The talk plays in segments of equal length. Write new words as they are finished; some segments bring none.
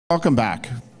Welcome back.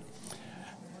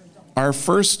 Our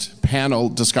first panel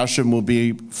discussion will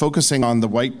be focusing on the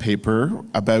white paper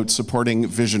about supporting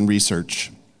vision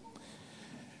research.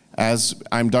 As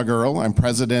I'm Doug Earle, I'm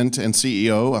President and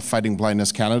CEO of Fighting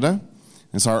Blindness Canada.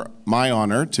 It's my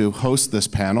honor to host this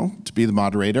panel, to be the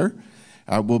moderator.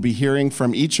 We'll be hearing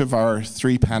from each of our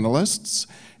three panelists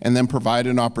and then provide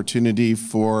an opportunity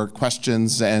for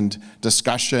questions and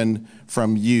discussion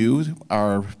from you,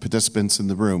 our participants in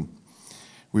the room.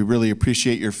 We really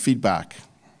appreciate your feedback.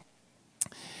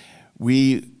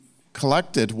 We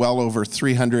collected well over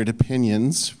 300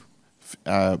 opinions,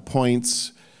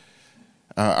 points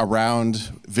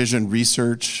around vision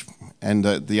research and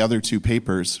the other two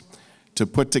papers to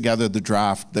put together the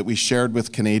draft that we shared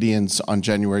with Canadians on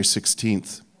January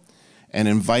 16th and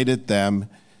invited them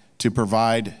to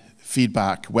provide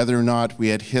feedback, whether or not we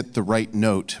had hit the right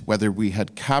note, whether we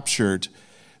had captured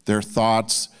their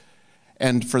thoughts,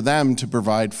 and for them to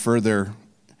provide further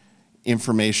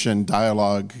information,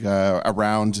 dialogue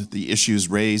around the issues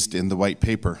raised in the white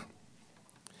paper.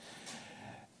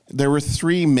 There were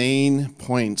three main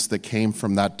points that came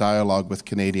from that dialogue with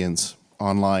Canadians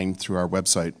online through our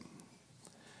website.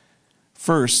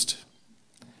 First,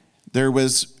 there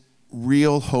was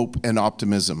real hope and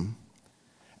optimism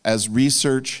as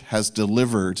research has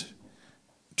delivered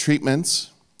treatments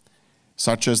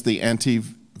such as the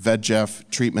anti-VEGF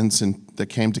treatments that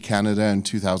came to Canada in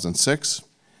 2006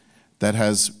 that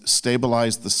has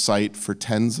stabilized the sight for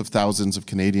tens of thousands of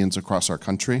Canadians across our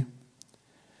country,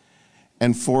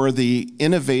 and for the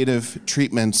innovative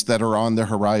treatments that are on the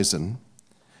horizon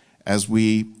as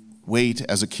we wait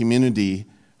as a community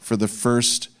for the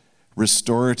first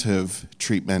restorative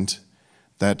treatment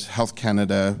that Health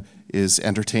Canada is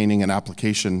entertaining an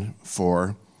application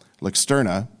for,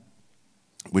 Luxturna,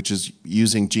 which is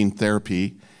using gene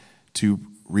therapy to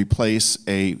replace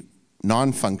a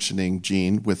non-functioning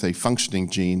gene with a functioning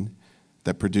gene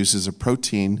that produces a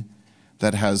protein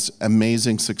that has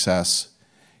amazing success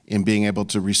in being able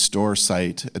to restore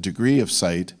sight, a degree of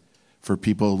sight, for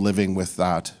people living with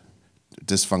that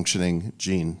dysfunctioning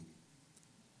gene.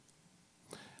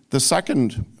 The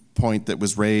second point that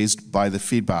was raised by the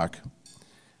feedback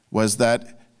was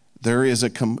that there is a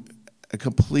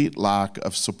complete lack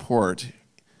of support,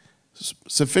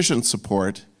 sufficient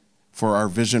support for our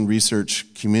vision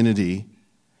research community.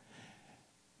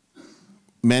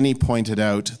 Many pointed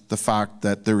out the fact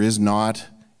that there is not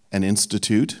an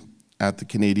institute at the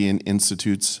Canadian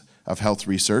Institutes of Health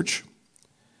Research.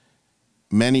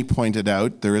 Many pointed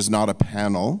out there is not a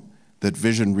panel that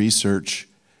vision research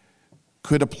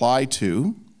could apply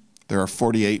to. There are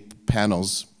 48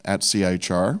 panels at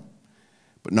CIHR,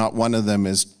 but not one of them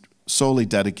is solely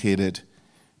dedicated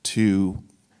to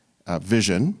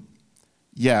vision.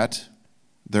 Yet,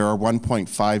 there are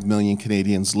 1.5 million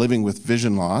Canadians living with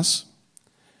vision loss,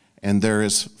 and there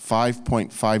is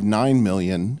 5.59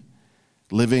 million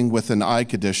living with an eye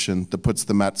condition that puts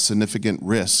them at significant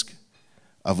risk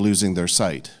of losing their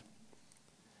sight.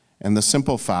 And the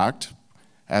simple fact,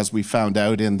 as we found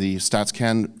out in the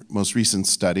StatsCan most recent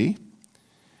study,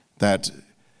 that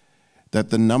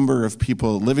the number of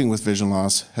people living with vision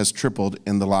loss has tripled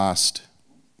in the last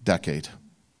decade.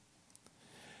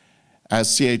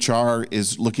 As CHR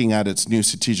is looking at its new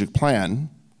strategic plan,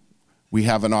 we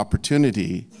have an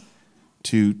opportunity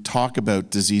to talk about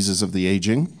diseases of the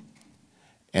aging,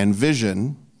 and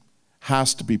vision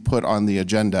has to be put on the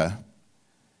agenda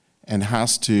and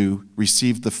has to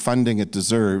receive the funding it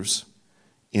deserves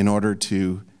in order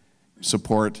to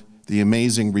support the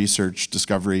amazing research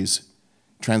discoveries,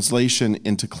 translation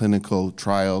into clinical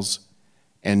trials,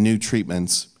 and new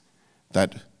treatments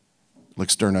that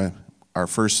Luxturna, our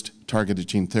first targeted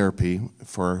gene therapy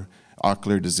for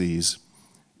ocular disease,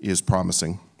 is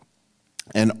promising.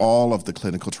 And all of the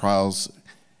clinical trials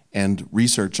and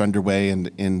research underway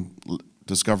in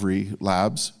discovery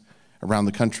labs around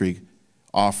the country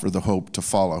offer the hope to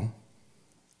follow.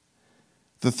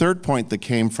 The third point that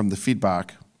came from the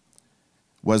feedback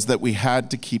was that we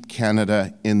had to keep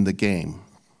Canada in the game.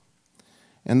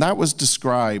 And that was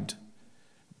described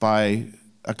by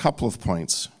a couple of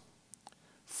points.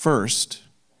 First,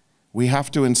 we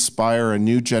have to inspire a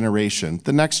new generation,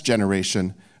 the next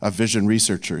generation of vision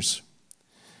researchers,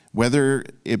 whether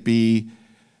it be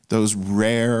those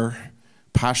rare,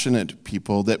 passionate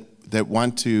people that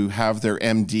want to have their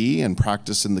MD and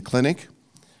practice in the clinic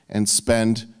and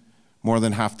spend more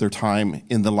than half their time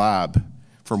in the lab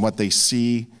from what they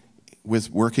see with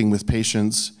working with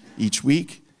patients each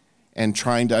week and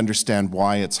trying to understand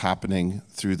why it's happening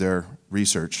through their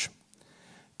research,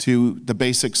 to the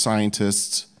basic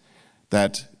scientists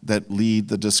that lead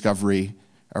the discovery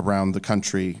around the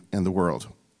country and the world.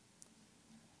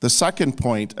 The second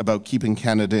point about keeping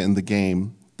Canada in the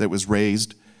game that was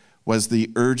raised was the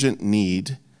urgent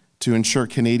need to ensure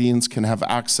Canadians can have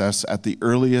access at the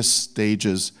earliest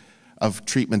stages of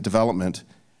treatment development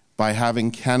by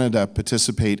having Canada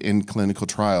participate in clinical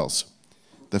trials,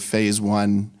 the phase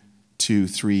 1, 2,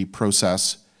 3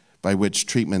 process by which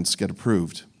treatments get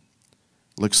approved.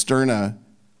 Luxturna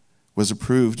was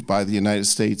approved by the United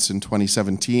States in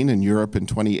 2017 and Europe in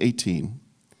 2018.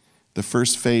 The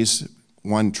first phase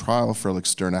 1 trial for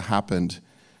Luxturna happened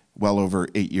well over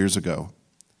 8 years ago.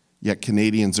 Yet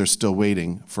Canadians are still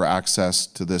waiting for access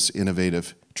to this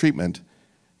innovative treatment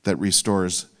that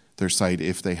restores their sight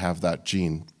if they have that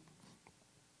gene.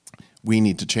 We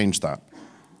need to change that,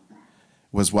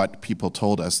 was what people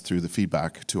told us through the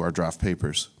feedback to our draft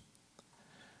papers.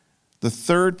 The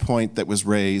third point that was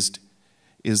raised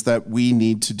is that we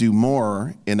need to do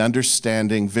more in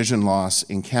understanding vision loss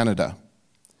in Canada,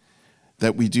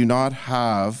 that we do not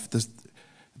have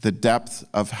the depth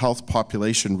of health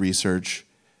population research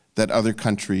that other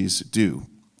countries do.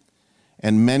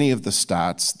 And many of the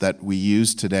stats that we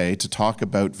use today to talk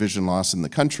about vision loss in the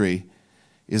country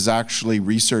is actually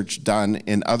research done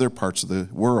in other parts of the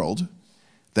world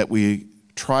that we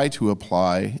try to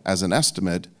apply as an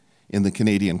estimate in the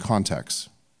Canadian context.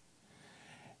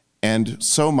 And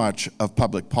so much of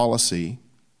public policy,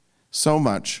 so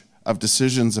much of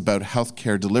decisions about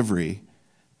healthcare delivery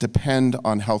depend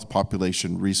on health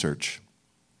population research.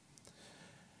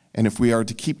 And if we are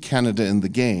to keep Canada in the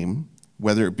game,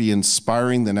 whether it be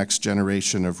inspiring the next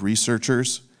generation of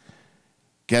researchers,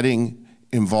 getting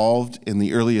involved in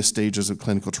the earliest stages of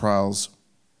clinical trials,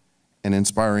 and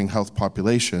inspiring health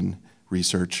population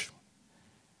research,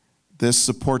 this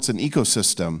supports an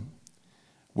ecosystem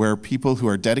where people who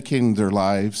are dedicating their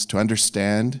lives to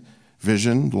understand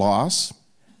vision loss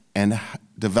and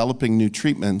developing new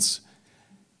treatments,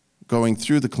 going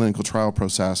through the clinical trial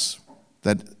process,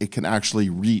 that it can actually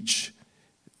reach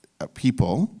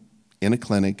people in a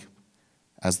clinic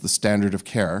as the standard of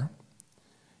care,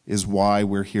 is why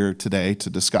we're here today to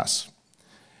discuss,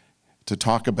 to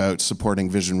talk about supporting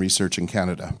vision research in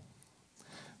Canada.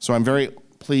 So I'm very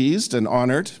pleased and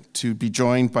honored to be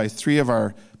joined by 3 of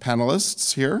our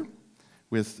panelists here,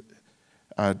 with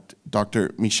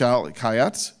Dr. Michel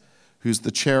Cayouette, who's the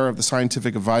chair of the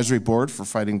Scientific Advisory Board for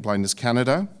Fighting Blindness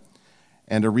Canada,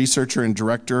 and a researcher and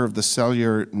director of the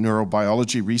Cellular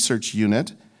Neurobiology Research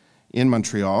Unit in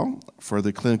Montreal for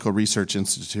the Clinical Research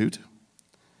Institute.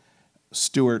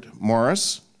 Stuart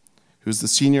Morris, who's the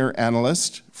senior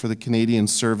analyst for the Canadian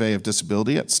Survey of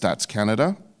Disability at Stats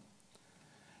Canada,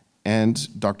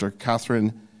 and Dr.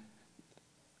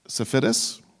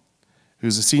 CatherineTsilfidis,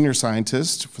 who's a senior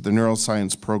scientist for the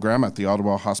neuroscience program at the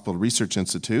Ottawa Hospital Research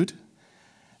Institute,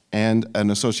 and an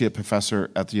associate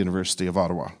professor at the University of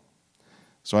Ottawa.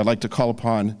 So I'd like to call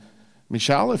upon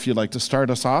Michel, if you'd like to start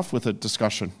us off with a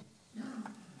discussion.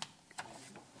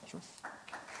 Sure.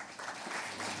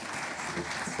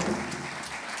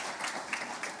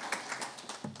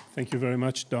 Thank you very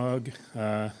much, Doug.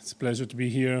 It's a pleasure to be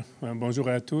here. Bonjour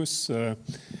à tous.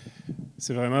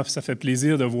 C'est vraiment, ça fait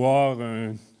plaisir de voir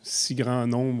un si grand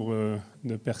nombre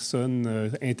de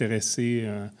personnes intéressées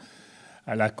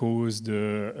à la cause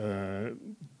des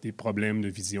problèmes de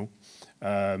vision.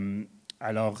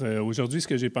 Alors, aujourd'hui, ce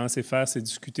que j'ai pensé faire, c'est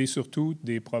discuter surtout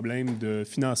des problèmes de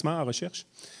financement en recherche.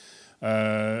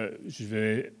 Je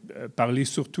vais parler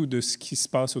surtout de ce qui se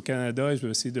passe au Canada et je vais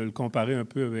essayer de le comparer un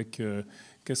peu avec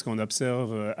qu'est-ce qu'on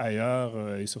observe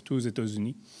ailleurs et surtout aux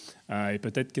États-Unis. Et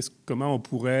peut-être comment on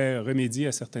pourrait remédier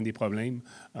à certains des problèmes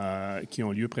qui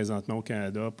ont lieu présentement au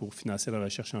Canada pour financer la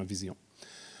recherche en vision.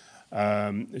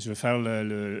 Je vais faire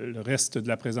le reste de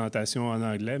la présentation en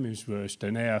anglais, mais je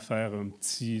tenais à faire un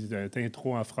petit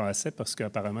intro en français parce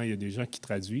qu'apparemment, il y a des gens qui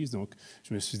traduisent, donc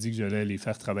je me suis dit que j'allais les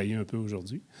faire travailler un peu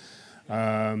aujourd'hui.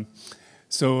 Thank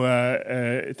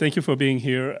you for being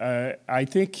here. I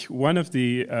think one of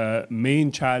the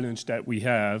main challenge that we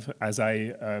have, as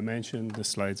I mentioned, the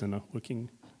slides are not working.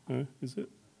 Is it?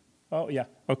 Oh, yeah.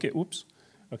 Okay, oops.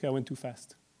 Okay, I went too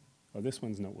fast. Oh, this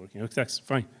one's not working. Okay, that's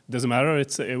fine. Doesn't matter.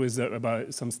 It was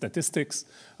about some statistics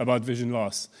about vision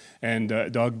loss. And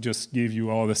Doug just gave you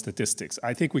all the statistics.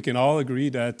 I think we can all agree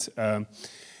that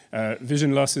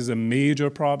vision loss is a major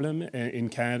problem in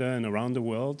Canada and around the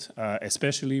world,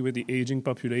 especially with the aging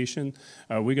population.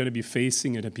 We're going to be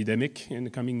facing an epidemic in the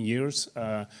coming years.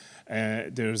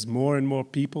 There's more and more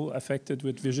people affected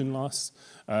with vision loss.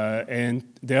 And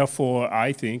therefore,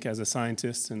 I think, as a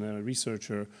scientist and a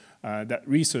researcher, that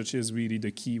research is really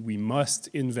the key. We must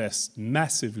invest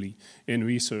massively in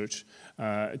research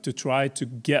to try to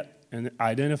get and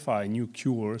identify new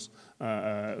cures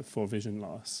for vision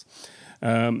loss.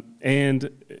 And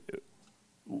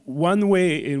one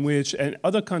way in which, and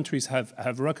other countries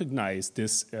have recognized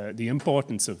this, the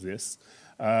importance of this.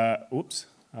 Oops.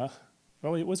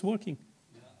 Oh, it was working.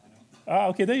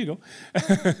 Okay, there you go.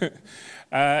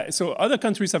 So other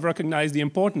countries have recognized the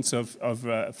importance of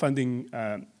funding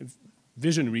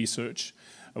vision research.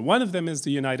 One of them is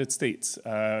the United States,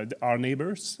 our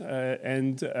neighbors,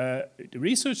 and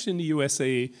research in the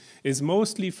USA is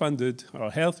mostly funded,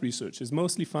 or health research is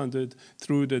mostly funded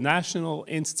through the National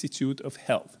Institute of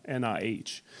Health,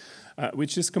 NIH,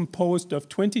 which is composed of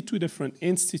 22 different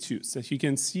institutes that you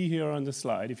can see here on the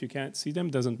slide. If you can't see them,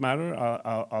 doesn't matter,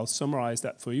 I'll summarize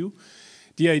that for you.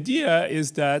 The idea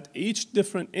is that each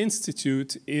different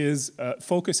institute is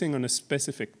focusing on a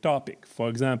specific topic. For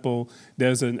example,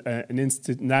 there's a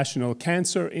National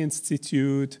Cancer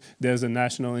Institute, there's a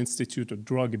National Institute of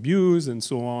Drug Abuse, and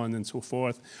so on and so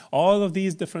forth. All of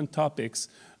these different topics,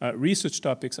 research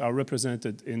topics, are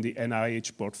represented in the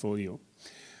NIH portfolio.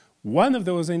 One of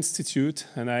those institutes,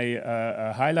 and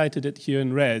I highlighted it here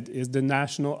in red, is the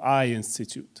National Eye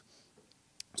Institute.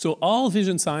 So all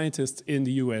vision scientists in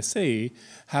the USA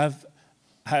have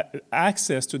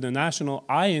access to the National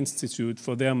Eye Institute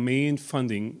for their main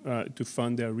funding to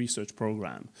fund their research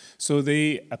program. So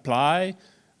they apply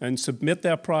and submit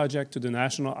their project to the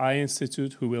National Eye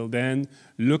Institute, who will then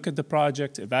look at the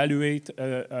project, evaluate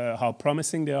how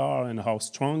promising they are and how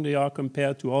strong they are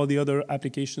compared to all the other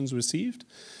applications received.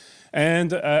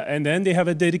 And then they have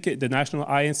the National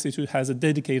Eye Institute has a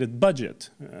dedicated budget,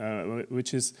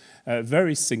 which is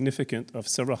very significant, of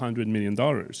several $100 million,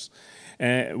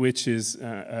 which is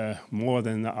more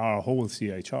than our whole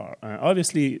CHR.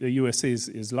 Obviously, the USA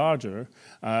is larger,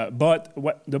 but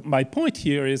my point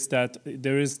here is that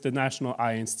there is the National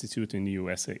Eye Institute in the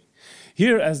USA.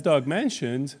 Here, as Doug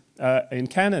mentioned, in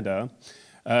Canada,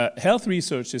 health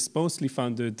research is mostly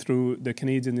funded through the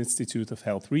Canadian Institute of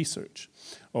Health Research,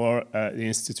 or the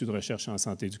Institut de Recherche en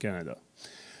Santé du Canada.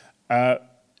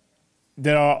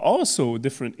 There are also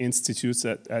different institutes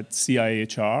at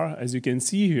CIHR. As you can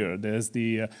see here, there's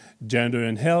the Gender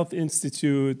and Health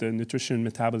Institute, the Nutrition,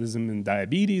 Metabolism, and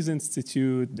Diabetes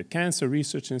Institute, the Cancer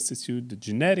Research Institute, the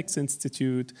Genetics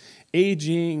Institute,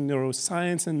 Aging,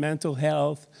 Neuroscience, and Mental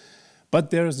Health, but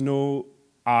there's no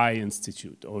Eye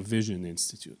Institute or Vision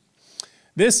Institute.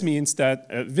 This means that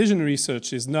vision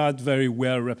research is not very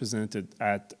well represented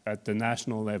at the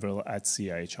national level at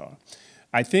CIHR.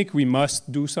 I think we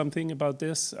must do something about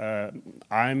this.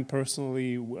 I'm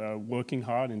personally working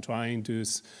hard in trying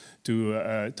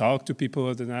to talk to people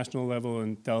at the national level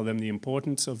and tell them the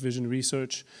importance of vision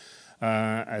research.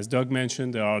 As Doug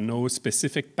mentioned, there are no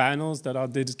specific panels that are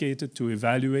dedicated to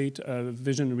evaluate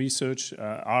vision research.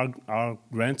 Our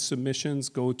grant submissions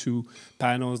go to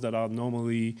panels that are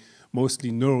normally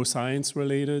mostly neuroscience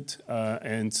related,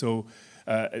 and so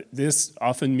this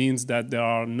often means that there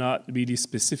are not really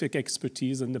specific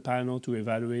expertise in the panel to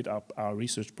evaluate our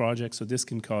research projects, so this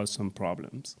can cause some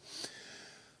problems.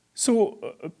 So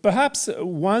perhaps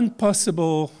one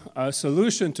possible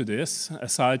solution to this,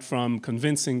 aside from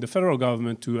convincing the federal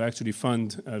government to actually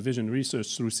fund vision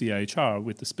research through CIHR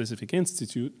with the specific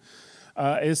institute,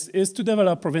 is to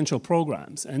develop provincial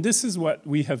programs. And this is what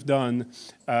we have done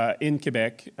in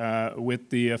Quebec with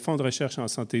the Fonds de Recherche en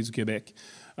Santé du Québec.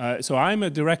 So I'm a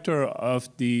director of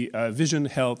the Vision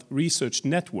Health Research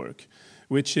Network,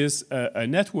 which is a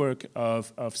network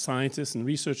of scientists and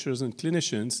researchers and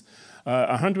clinicians,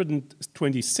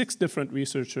 126 different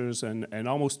researchers and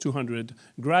almost 200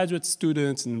 graduate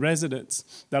students and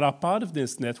residents that are part of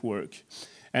this network.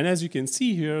 And as you can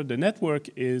see here, the network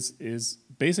is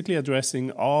basically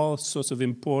addressing all sorts of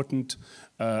important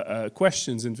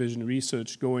questions in vision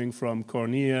research, going from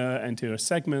cornea, anterior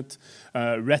segment,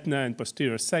 retina and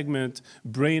posterior segment,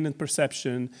 brain and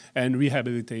perception, and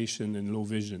rehabilitation and low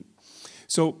vision.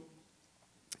 So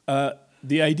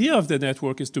the idea of the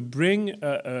network is to bring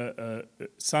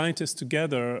scientists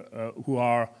together who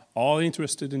are all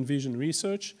interested in vision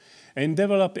research and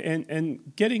develop and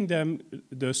getting them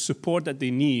the support that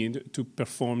they need to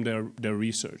perform their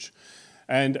research.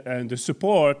 And the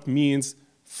support means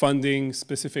funding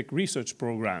specific research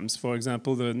programs. For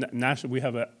example, we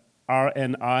have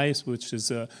RNIs, which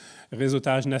is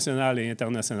Réseautage National et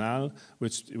International,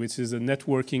 which is a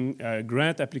networking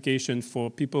grant application for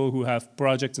people who have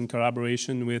projects in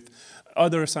collaboration with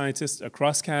other scientists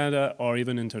across Canada or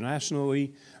even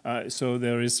internationally. So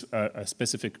there is a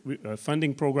specific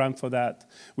funding program for that.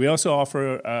 We also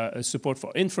offer support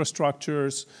for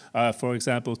infrastructures, for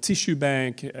example, tissue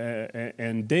bank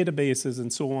and databases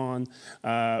and so on.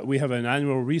 We have an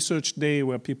annual research day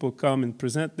where people come and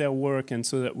present their work, and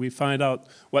so that we find out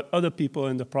what other people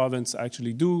in the province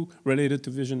actually do related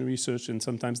to vision research and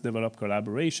sometimes develop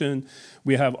collaboration.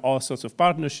 We have all sorts of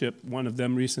partnership, one of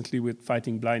them recently with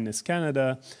Fighting Blindness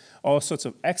Canada, all sorts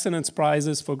of excellence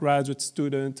prizes for graduate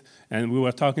students, and we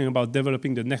were talking about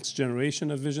developing the next generation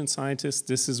of vision scientists.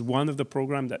 This is one of the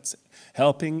programs that's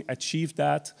helping achieve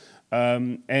that.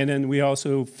 And then we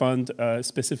also fund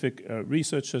specific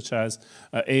research such as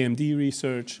AMD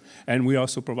research, and we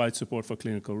also provide support for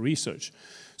clinical research.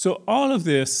 So all of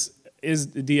this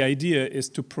is, the idea is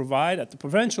to provide at the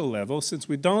provincial level, since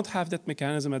we don't have that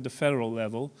mechanism at the federal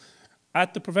level,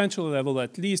 at the provincial level,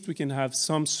 at least we can have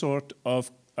some sort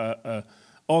of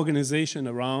organization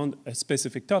around a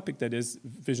specific topic that is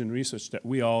vision research that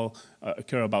we all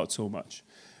care about so much.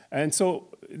 And so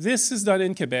this is done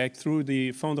in Quebec through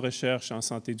the Fonds de Recherche en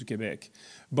Santé du Québec.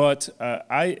 But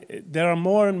there are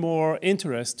more and more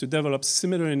interest to develop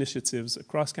similar initiatives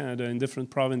across Canada in different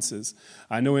provinces.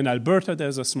 I know in Alberta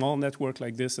there's a small network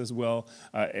like this as well.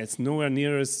 It's nowhere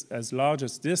near as large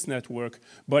as this network,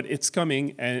 but it's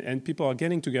coming, and people are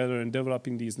getting together and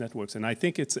developing these networks. And I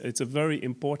think it's a very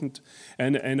important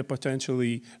and a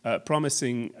potentially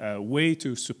promising way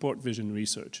to support vision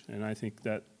research. And I think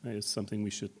that is something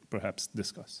we should perhaps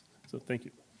discuss. So thank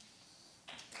you.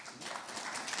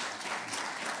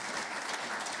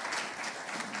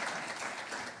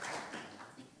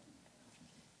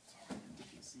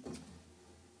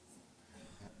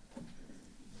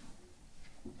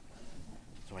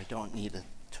 So I don't need to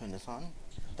turn this on.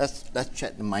 Let's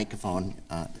check the microphone.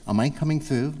 Am I coming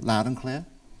through loud and clear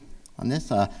on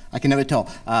this? I can never tell.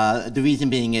 The reason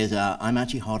being is I'm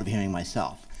actually hard of hearing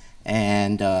myself.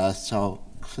 And so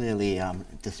clearly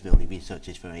disability research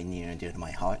is very near and dear to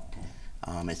my heart.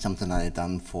 It's something that I've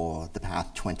done for the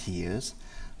past 20 years,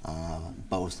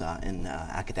 both in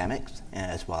academics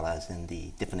as well as in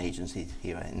the different agencies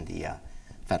here in the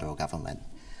federal government.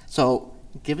 So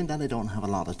given that I don't have a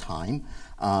lot of time,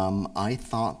 I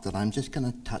thought that I'm just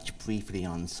going to touch briefly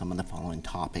on some of the following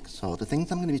topics. So the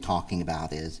things I'm going to be talking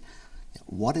about is,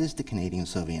 what is the Canadian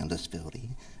Survey on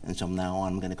Disability? And so now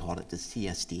I'm going to call it the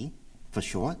CSD for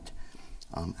short.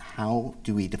 How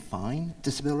do we define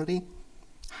disability?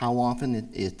 How often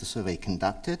is the survey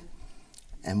conducted?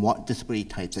 And what disability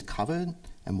types are covered?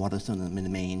 And what are some of the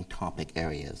main topic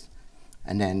areas?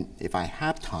 And then, if I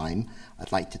have time,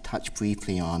 I'd like to touch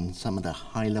briefly on some of the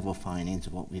high-level findings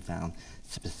of what we found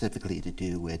specifically to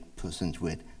do with persons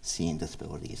with seeing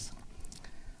disabilities.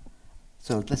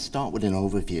 So let's start with an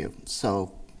overview.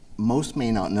 So most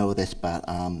may not know this, but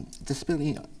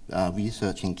disability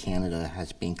research in Canada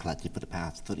has been collected for the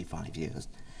past 35 years.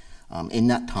 In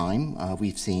that time,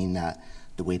 we've seen that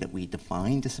the way that we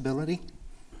define disability,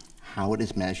 how it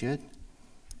is measured,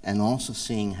 and also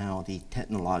seeing how the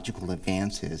technological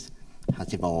advances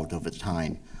has evolved over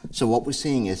time. So what we're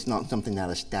seeing is not something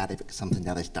that is static, it's something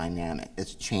that is dynamic.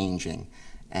 It's changing,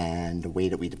 and the way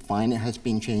that we define it has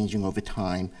been changing over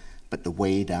time, but the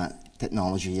way that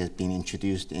technology has been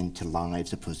introduced into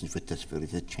lives of persons with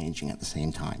disabilities is changing at the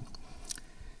same time.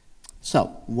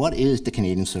 So what is the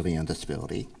Canadian Survey on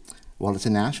Disability? Well, it's a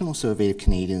national survey of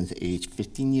Canadians aged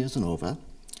 15 years and over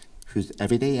whose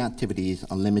everyday activities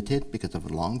are limited because of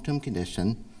a long-term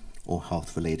condition or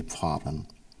health-related problem.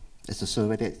 It's a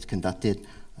survey that's conducted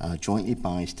jointly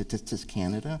by Statistics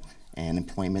Canada and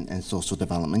Employment and Social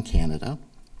Development Canada,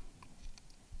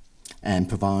 and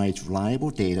provides reliable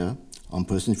data on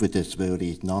persons with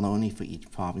disabilities not only for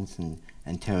each province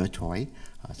and territory,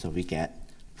 so we get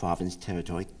province,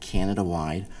 territory,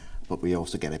 Canada-wide, but we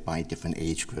also get it by different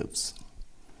age groups.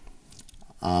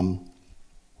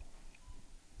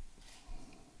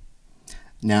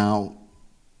 Now,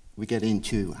 we get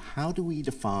into how do we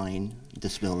define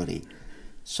disability?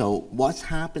 So what's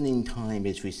happening in time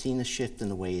is we've seen a shift in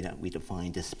the way that we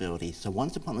define disability. So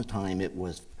once upon a time, it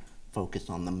was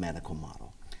focused on the medical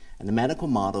model. And the medical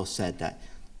model said that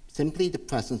simply the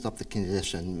presence of the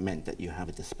condition meant that you have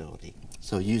a disability.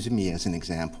 So using me as an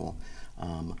example,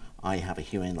 I have a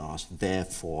hearing loss,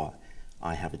 therefore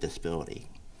I have a disability.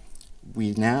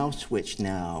 We now switch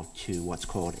now to what's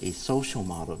called a social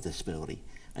model of disability.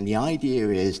 And the idea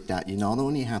is that you not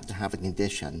only have to have a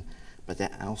condition, but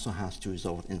that also has to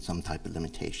result in some type of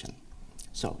limitation.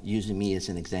 So using me as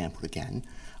an example again,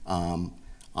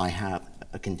 I have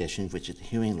a condition which is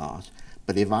hearing loss,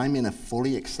 but if I'm in a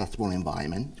fully accessible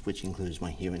environment, which includes my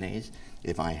hearing aids,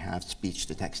 if I have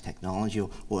speech-to-text technology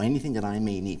or anything that I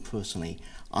may need personally,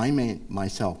 I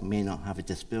myself may not have a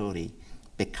disability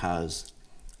because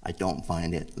I don't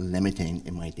find it limiting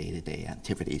in my day-to-day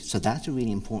activities. So that's a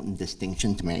really important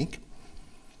distinction to make.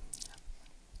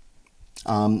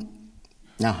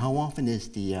 Now, how often is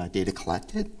the data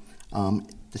collected?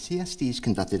 The CSD is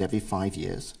conducted every 5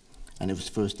 years, and it was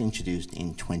first introduced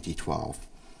in 2012.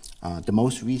 The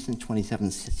most recent 27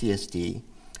 CSD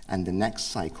and the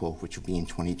next cycle, which will be in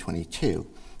 2022,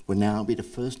 will now be the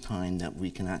first time that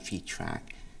we can actually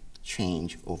track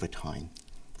change over time,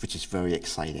 which is very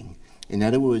exciting. In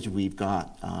other words, we've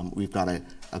got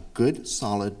a good,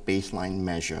 solid baseline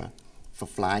measure for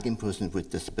flagging persons with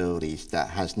disabilities that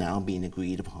has now been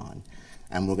agreed upon.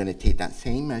 And we're going to take that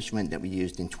same measurement that we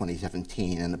used in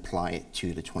 2017 and apply it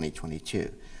to the 2022.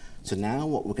 So now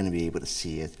what we're going to be able to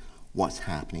see is what's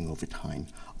happening over time.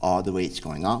 Are the rates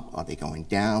going up? Are they going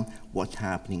down? What's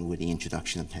happening with the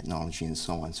introduction of technology and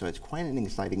so on? So it's quite an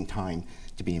exciting time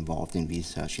to be involved in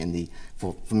research,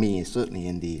 for me, certainly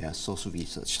in the social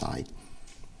research side.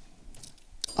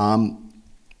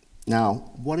 Now,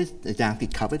 what is exactly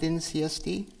covered in the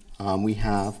CSD?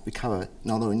 We cover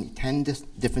not only 10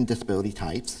 different disability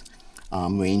types,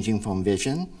 ranging from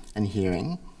vision and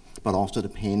hearing, but also the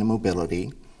pain and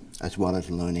mobility, as well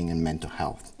as learning and mental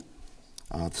health.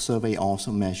 The survey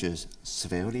also measures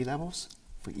severity levels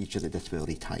for each of the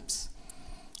disability types.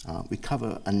 We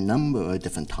cover a number of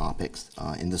different topics.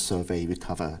 In the survey, we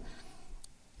cover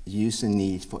use and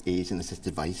needs for aids and assistive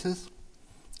devices,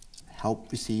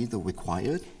 help received or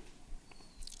required,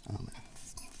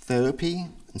 therapy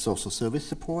and social service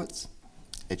supports,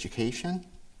 education,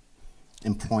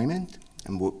 employment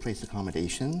and workplace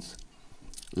accommodations,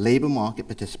 labor market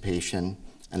participation,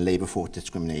 and labor force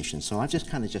discrimination. So I've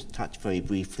just touched very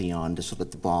briefly on the sort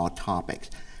of the broad topics,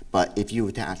 but if you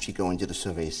were to actually go into the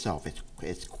survey itself,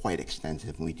 it's quite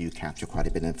extensive, and we do capture quite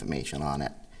a bit of information on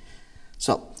it.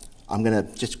 So I'm gonna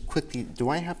just quickly, do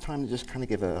I have time to just kind of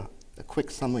give a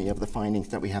quick summary of the findings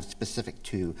that we have specific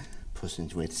to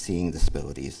persons with seeing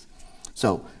disabilities?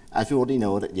 So as you already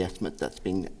know, the estimate that's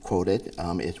been quoted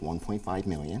is 1.5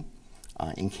 million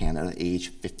in Canada,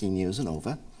 aged 15 years and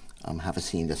over, have a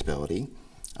seeing disability.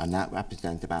 And that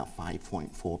represents about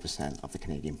 5.4% of the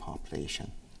Canadian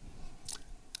population.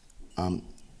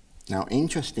 Now,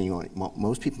 interestingly, what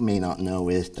most people may not know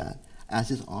is that, as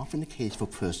is often the case for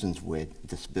persons with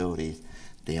disabilities,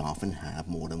 they often have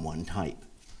more than one type.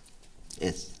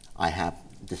 I have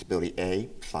disability A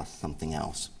plus something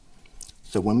else.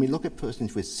 So when we look at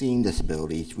persons with seeing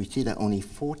disabilities, we see that only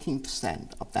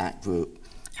 14% of that group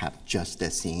have just their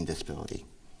seeing disability.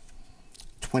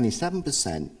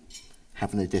 27%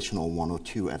 have an additional 1 or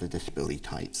 2 other disability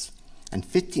types, and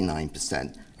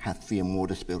 59% have 3 or more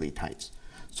disability types.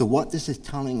 So what this is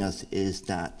telling us is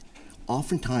that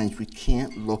oftentimes we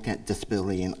can't look at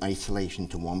disability in isolation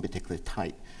to one particular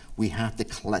type. We have to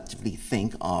collectively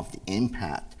think of the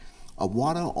impact of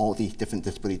what are all these different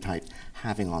disability types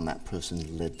having on that person's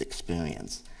lived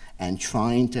experience, and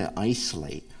trying to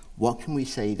isolate what can we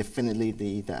say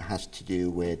definitively that has to do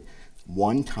with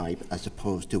one type as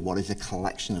opposed to what is a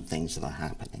collection of things that are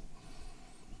happening.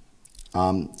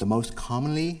 The most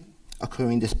commonly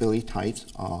occurring disability types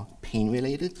are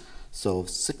pain-related. So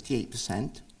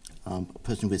 68% a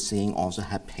person with seeing also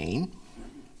have pain.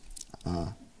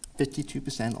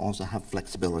 52% also have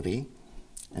flexibility,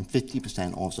 and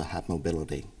 50% also have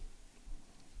mobility.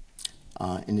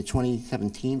 In the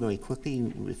 2017, very quickly,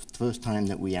 it was the first time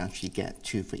that we actually get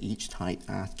to, for each type,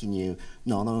 asking you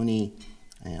not only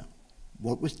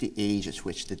what was the age at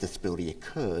which the disability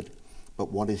occurred,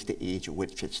 but what is the age at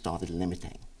which it started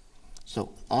limiting.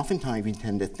 So oftentimes we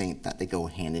tend to think that they go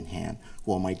hand in hand.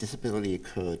 Well, my disability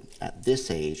occurred at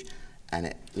this age, and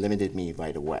it limited me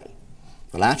right away.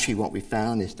 Well, actually what we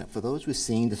found is that for those with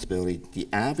seeing disability, the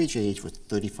average age was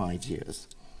 35 years.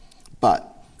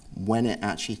 But when it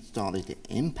actually started to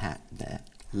impact their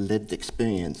lived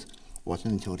experience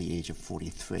wasn't until the age of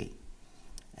 43.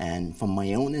 And from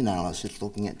my own analysis,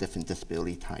 looking at different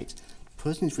disability types,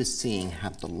 persons with seeing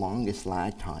have the longest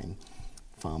lag time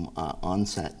from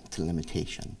onset to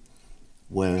limitation.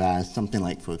 Whereas something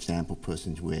like, for example,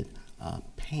 persons with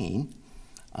pain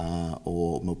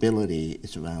or mobility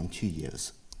is around 2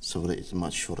 years. So it's a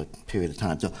much shorter period of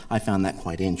time. So I found that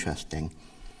quite interesting.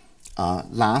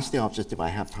 Lastly, if I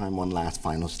have time, one last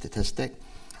final statistic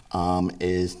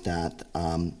is that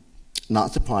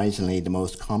Not surprisingly, the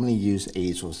most commonly used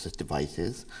age-assisted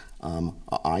devices are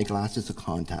eyeglasses or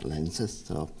contact lenses,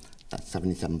 so that's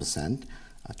 77%.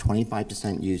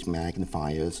 25% use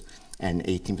magnifiers, and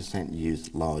 18% use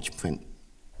large print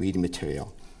reading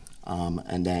material.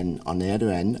 And then on the other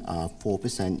end,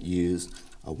 4% use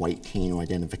a white cane or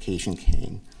identification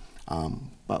cane.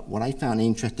 But what I found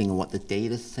interesting and what the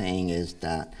data is saying is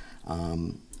that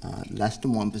less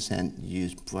than 1%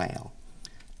 use Braille.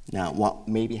 Now, what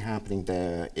may be happening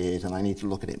there is, and I need to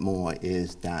look at it more,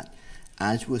 is that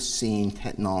as we're seeing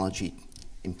technology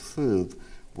improve,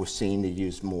 we're seeing the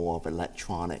use more of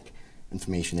electronic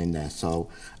information in there. So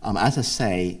as I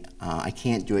say, I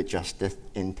can't do it justice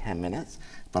in 10 minutes,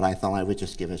 but I thought I would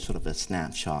just give a sort of a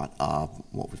snapshot of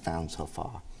what we found so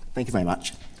far. Thank you very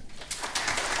much.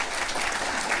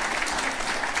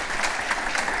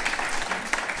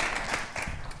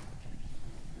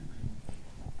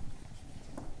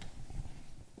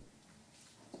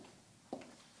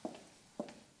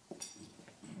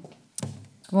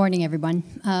 Good morning, everyone.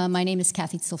 My name is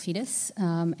CatherineTsilfidis,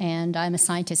 and I'm a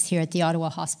scientist here at the Ottawa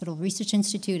Hospital Research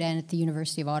Institute and at the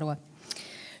University of Ottawa.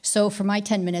 So for my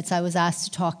 10 minutes, I was asked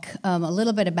to talk a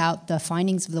little bit about the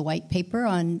findings of the white paper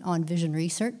on vision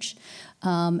research,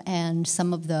 and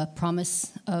some of the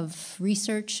promise of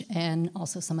research and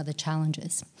also some of the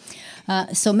challenges.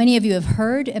 So many of you have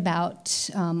heard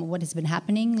about what has been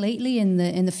happening lately in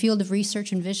the field of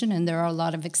research and vision, and there are a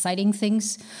lot of exciting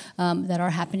things that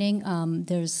are happening.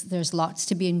 There's lots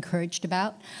to be encouraged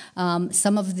about.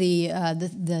 Some of the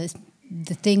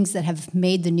things that have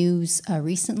made the news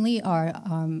recently are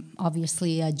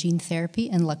obviously gene therapy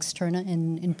and Luxturna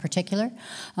in particular.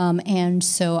 And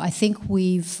so I think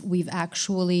we've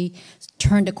actually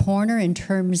turned a corner in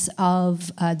terms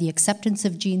of the acceptance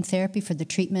of gene therapy for the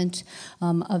treatment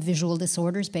of visual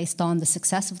disorders based on the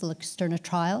success of the Luxturna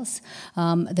trials.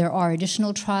 There are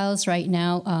additional trials right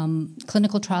now,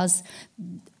 clinical trials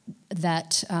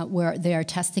that where they are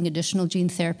testing additional gene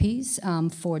therapies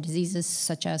for diseases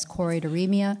such as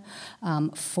choroideremia,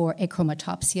 for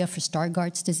achromatopsia, for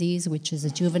Stargardt's disease, which is a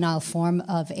juvenile form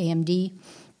of AMD.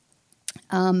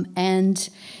 And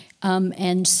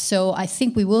so I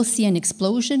think we will see an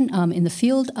explosion in the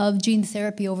field of gene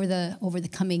therapy over the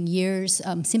coming years,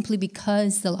 simply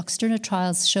because the Luxturna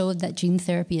trials showed that gene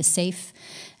therapy is safe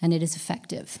and it is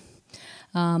effective.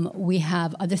 We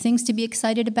have other things to be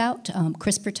excited about.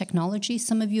 CRISPR technology,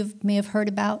 some of you may have heard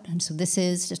about. And so this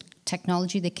is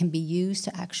technology that can be used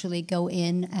to actually go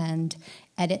in and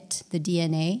edit the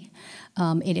DNA.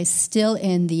 It is still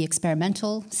in the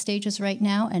experimental stages right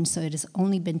now, and so it has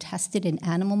only been tested in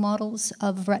animal models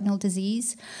of retinal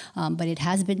disease, but it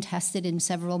has been tested in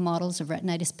several models of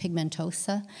retinitis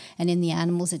pigmentosa, and in the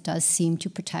animals it does seem to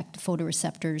protect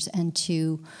photoreceptors and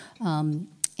to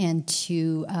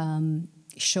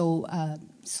show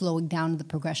slowing down the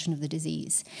progression of the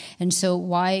disease. And so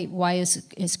why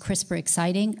is CRISPR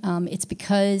exciting? It's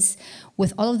because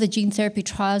with all of the gene therapy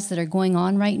trials that are going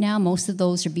on right now, most of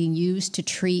those are being used to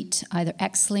treat either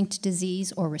X-linked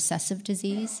disease or recessive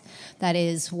disease. That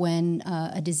is when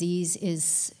a disease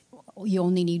is, you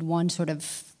only need one sort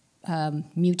of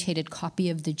mutated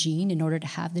copy of the gene in order to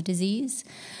have the disease.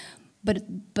 But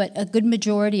a good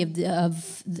majority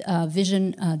of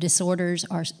vision disorders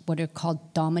are what are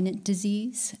called dominant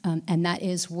disease, and that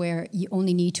is where you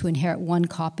only need to inherit one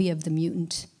copy of the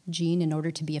mutant gene in order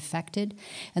to be affected.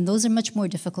 And those are much more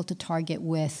difficult to target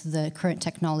with the current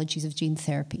technologies of gene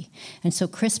therapy. And so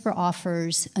CRISPR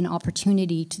offers an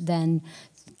opportunity to then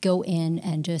go in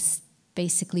and just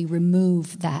basically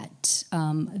remove that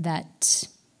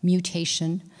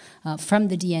mutation from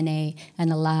the DNA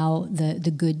and allow the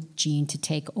good gene to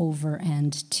take over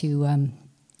and to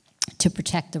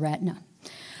protect the retina.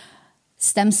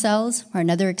 Stem cells are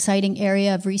another exciting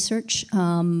area of research.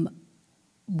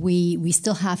 We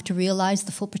still have to realize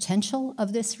the full potential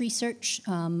of this research,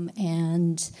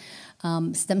 and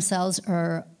stem cells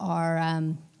are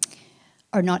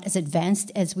not as advanced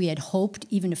as we had hoped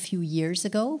even a few years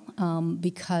ago,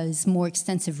 because more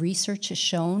extensive research has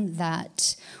shown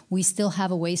that we still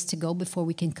have a ways to go before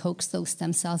we can coax those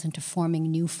stem cells into forming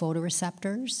new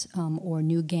photoreceptors or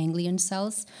new ganglion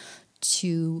cells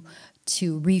to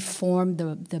reform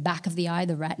the back of the eye,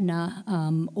 the retina,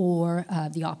 or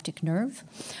the optic nerve.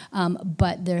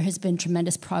 But there has been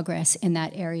tremendous progress in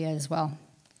that area as well.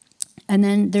 And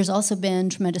then there's also been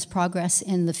tremendous progress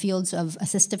in the fields of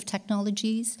assistive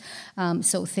technologies.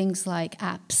 So things like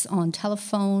apps on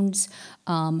telephones,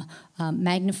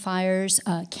 magnifiers,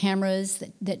 cameras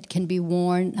that can be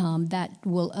worn that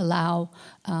will allow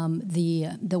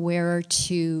the wearer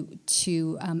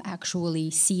to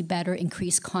actually see better,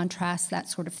 increase contrast, that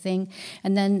sort of thing.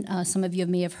 And then some of you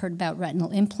may have heard about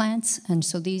retinal implants, and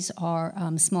so these are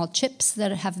small chips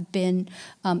that have been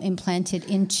implanted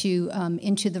into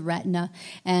the retina,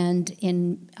 and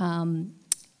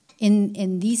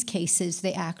in these cases,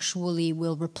 they actually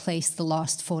will replace the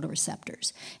lost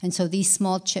photoreceptors. And so these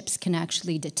small chips can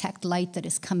actually detect light that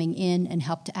is coming in and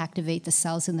help to activate the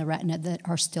cells in the retina that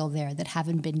are still there, that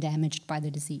haven't been damaged by the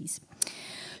disease.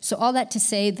 So all that to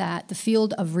say that the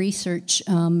field of research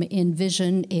in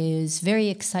vision is very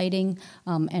exciting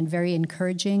and very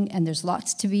encouraging, and there's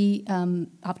lots to be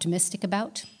optimistic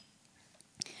about.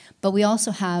 But we also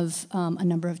have a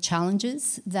number of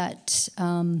challenges that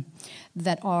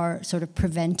are sort of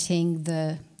preventing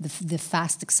the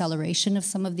fast acceleration of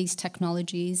some of these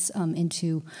technologies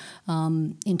into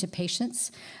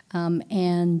patients,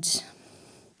 and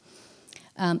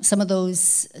some of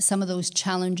those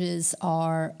challenges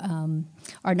are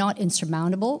not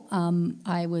insurmountable.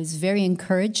 I was very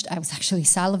encouraged. I was actually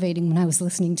salivating when I was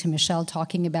listening to Michel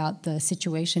talking about the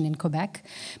situation in Quebec,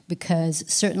 because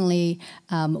certainly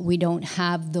we don't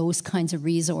have those kinds of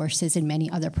resources in many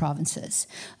other provinces.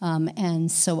 And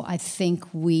so I think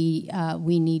we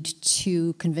need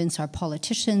to convince our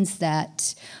politicians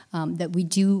that we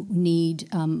do need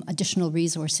additional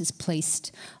resources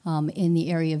placed in the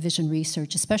area of vision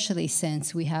research, especially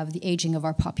since we have the aging of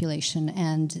our population,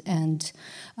 and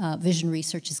vision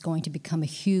research is going to become a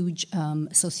huge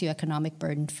socioeconomic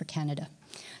burden for Canada.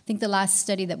 I think the last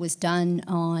study that was done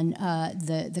on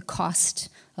the cost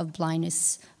of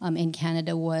blindness in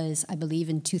Canada was, I believe,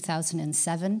 in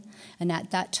 2007, and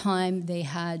at that time they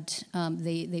had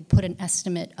they put an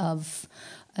estimate of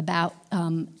about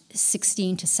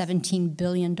 $16 to $17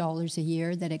 billion a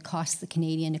year that it costs the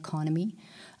Canadian economy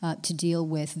to deal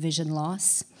with vision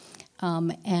loss.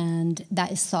 And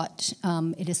that is thought,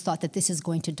 it is thought that this is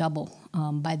going to double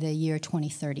by the year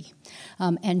 2030.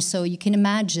 And so you can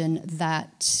imagine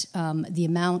that the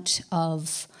amount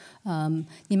of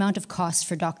cost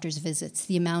for doctors' visits,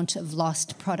 the amount of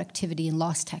lost productivity and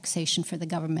lost taxation for the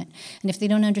government. And if they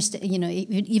don't understand,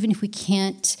 even if we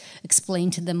can't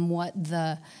explain to them what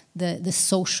the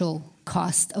social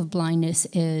cost of blindness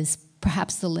is,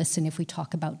 perhaps they'll listen if we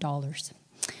talk about dollars.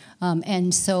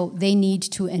 And so they need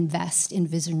to invest in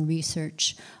vision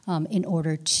research in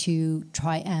order to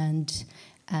try and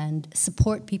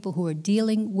support people who are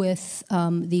dealing with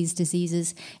these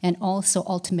diseases, and also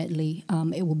ultimately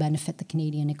it will benefit the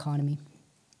Canadian economy.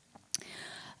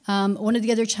 One of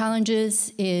the other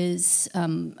challenges is,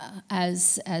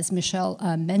 as Michel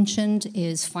mentioned,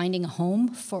 is finding a home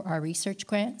for our research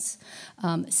grants.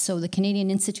 So the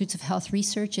Canadian Institutes of Health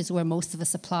Research is where most of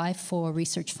us apply for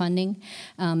research funding.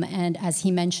 And as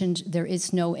he mentioned, there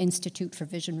is no Institute for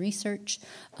Vision Research.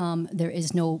 There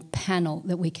is no panel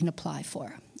that we can apply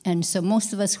for. And so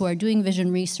most of us who are doing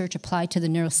vision research apply to the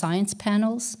neuroscience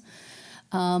panels.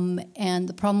 And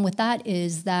the problem with that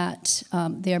is that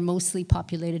they are mostly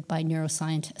populated by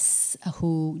neuroscientists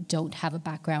who don't have a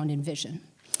background in vision.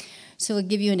 So I'll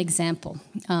give you an example.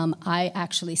 I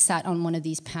actually sat on one of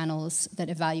these panels that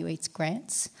evaluates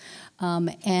grants,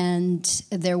 and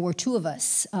there were two of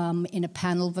us in a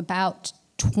panel of about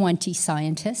 20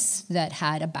 scientists that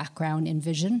had a background in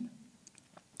vision.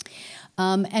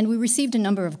 And we received a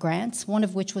number of grants, one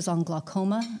of which was on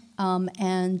glaucoma,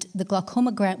 and the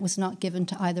glaucoma grant was not given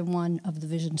to either one of the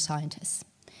vision scientists.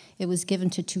 It was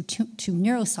given to two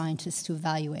neuroscientists to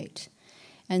evaluate.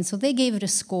 And so they gave it a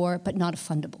score, but not a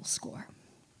fundable score,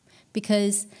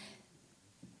 because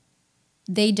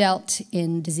they dealt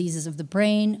in diseases of the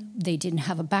brain, they didn't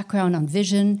have a background on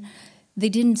vision, they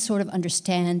didn't sort of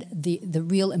understand the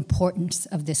real importance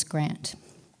of this grant.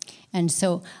 And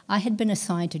so I had been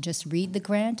assigned to just read the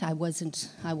grant. I wasn't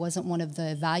one of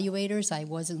the evaluators. I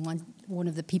wasn't one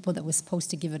of the people that was supposed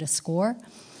to give it a score.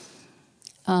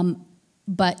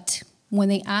 But when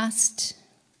they asked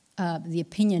the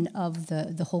opinion of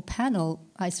the whole panel,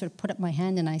 I sort of put up my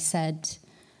hand and I said,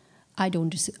 I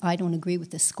don't agree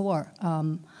with the score.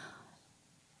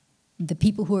 The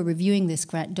people who are reviewing this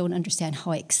grant don't understand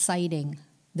how exciting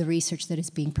the research that is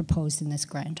being proposed in this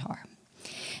grant are.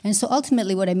 And so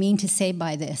ultimately what I mean to say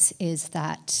by this is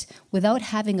that without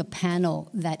having a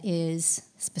panel that is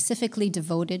specifically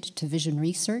devoted to vision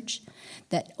research,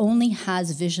 that only has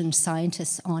vision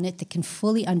scientists on it that can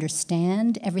fully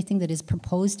understand everything that is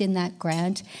proposed in that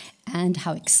grant and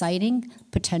how exciting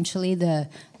potentially the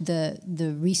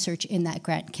research in that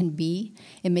grant can be,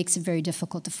 it makes it very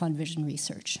difficult to fund vision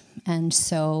research. And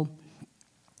so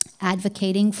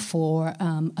advocating for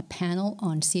a panel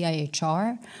on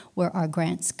CIHR where our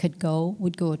grants would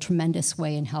go a tremendous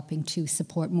way in helping to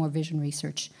support more vision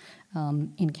research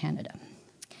in Canada.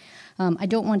 I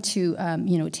don't want to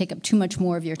take up too much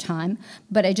more of your time,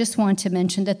 but I just want to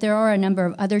mention that there are a number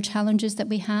of other challenges that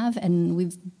we have, and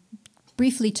we've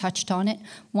briefly touched on it.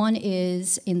 One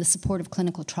is in the support of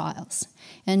clinical trials.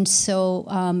 And so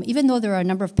even though there are a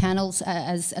number of panels,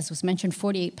 as was mentioned,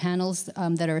 48 panels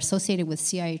that are associated with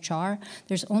CIHR,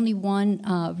 there's only one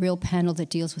real panel that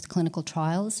deals with clinical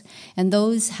trials, and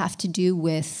those have to do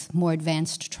with more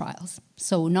advanced trials,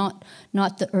 so not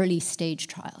the early stage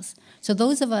trials. So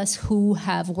those of us who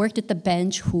have worked at the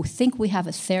bench, who think we have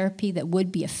a therapy that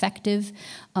would be effective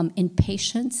in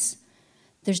patients,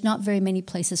 there's not very many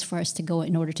places for us to go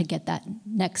in order to get that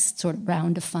next sort of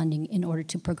round of funding in order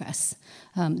to progress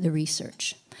the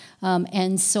research.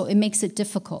 And so it makes it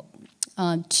difficult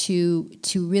to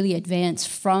really advance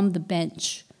from the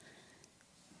bench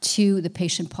to the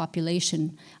patient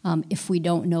population if we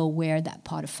don't know where that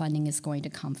pot of funding is going to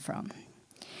come from.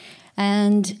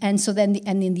 And so then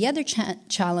the other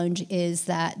challenge is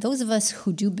that those of us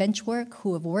who do bench work,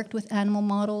 who have worked with animal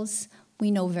models,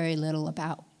 we know very little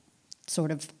about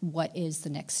sort of what is the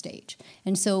next stage.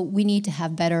 And so we need to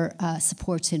have better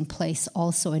supports in place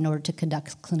also in order to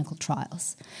conduct clinical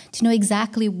trials, to know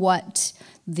exactly what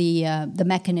the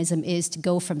mechanism is to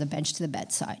go from the bench to the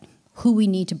bedside, who we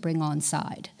need to bring on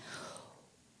side,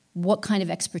 what kind of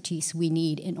expertise we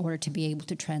need in order to be able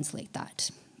to translate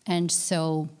that. And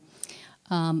so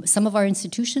some of our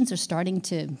institutions are starting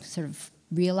to sort of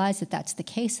realize that that's the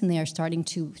case, and they are starting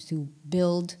to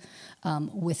build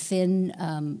within,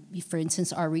 for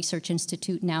instance, our research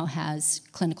institute now has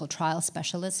clinical trial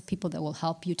specialists, people that will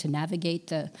help you to navigate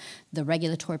the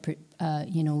regulatory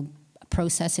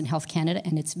process in Health Canada,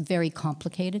 and it's very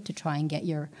complicated to try and get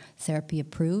your therapy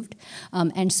approved.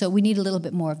 And so we need a little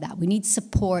bit more of that. We need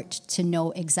support to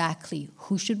know exactly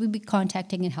who should we be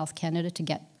contacting in Health Canada to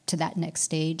get to that next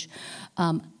stage.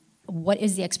 What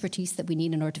is the expertise that we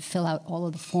need in order to fill out all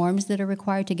of the forms that are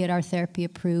required to get our therapy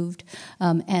approved?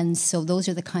 And so those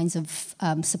are the kinds of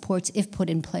supports, if put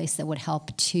in place, that would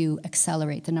help to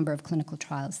accelerate the number of clinical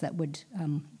trials that would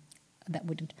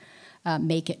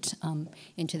make it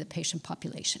into the patient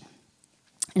population.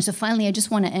 And so finally, I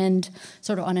just want to end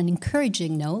sort of on an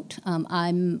encouraging note.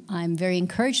 I'm very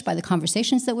encouraged by the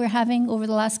conversations that we're having over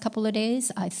the last couple of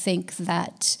days. I think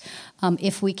that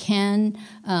if we can,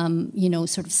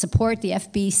 sort of support the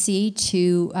FBC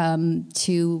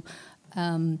to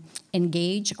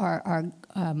engage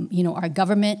our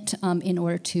government in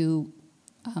order to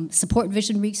support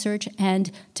vision research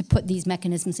and to put these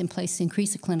mechanisms in place to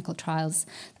increase the clinical trials,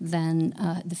 then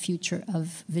the future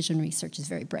of vision research is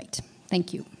very bright.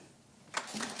 Thank you.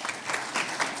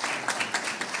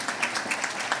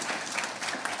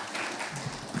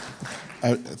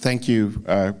 Thank you,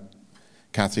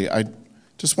 Kathy. I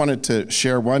just wanted to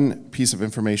share one piece of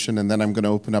information, and then I'm going to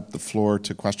open up the floor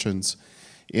to questions.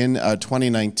 In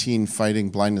 2019, Fighting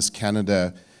Blindness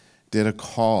Canada did a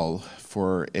call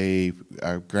for a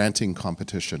granting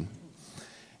competition,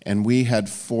 and we had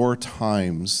 4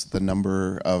 times the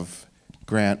number of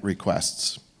grant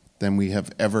requests than we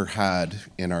have ever had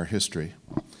in our history.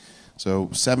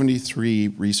 So 73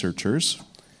 researchers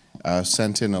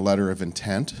sent in a letter of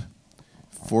intent,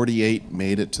 48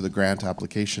 made it to the grant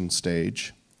application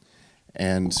stage,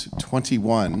 and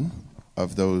 21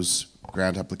 of those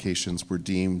grant applications were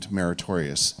deemed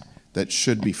meritorious, that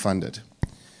should be funded.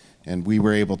 And we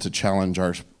were able to challenge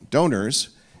our donors.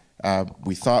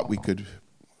 We thought we could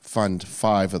fund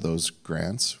 5 of those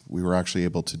grants. We were actually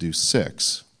able to do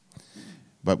 6.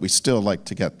 But we still like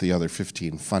to get the other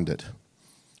 15 funded.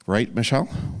 Right, Michel?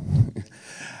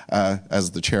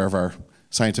 As the chair of our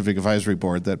scientific advisory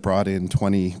board that brought in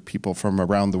 20 people from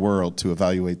around the world to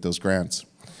evaluate those grants.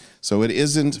 So it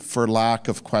isn't for lack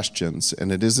of questions,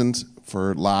 and it isn't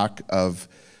for lack of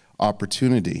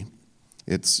opportunity.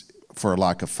 It's for a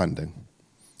lack of funding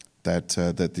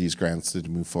that these grants did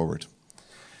move forward.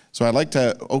 So I'd like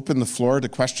to open the floor to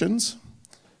questions,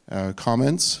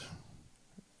 comments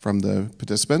from the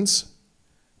participants.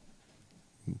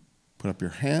 Put up your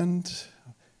hand,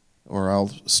 or I'll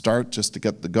start just to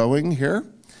get the going here.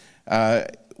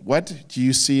 What do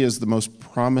you see as the most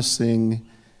promising,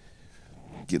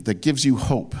 that gives you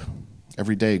hope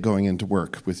every day going into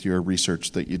work with your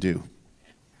research that you do?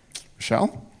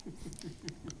 Michel?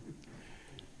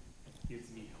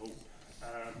 Gives me hope.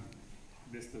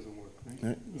 This doesn't work,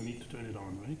 right? We need to turn it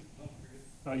on, right?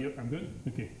 I'm good?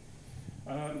 Okay.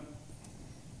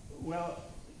 Well,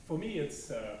 for me,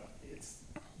 it's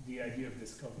the idea of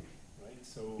discovery, right?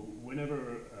 So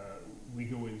whenever we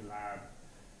go in the lab,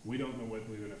 we don't know what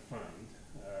we're going to find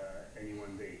any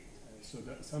one day. So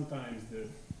that sometimes the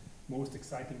most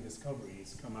exciting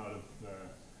discoveries come out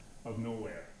of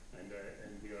nowhere, and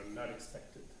they are not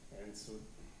expected. And so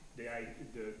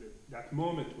that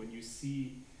moment when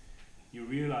you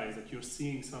realize that you're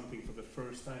seeing something for the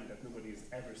first time that nobody has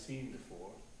ever seen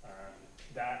before,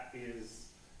 that is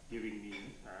giving me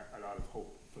a lot of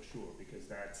hope for sure, because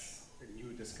that's a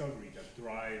new discovery that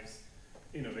drives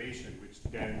innovation, which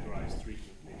then drives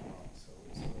treatment later on. So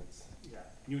it's, yeah,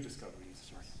 new discoveries.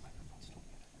 Sorry, the microphone's still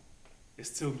muted. It's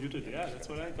still muted, yeah, that's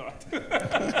what I thought.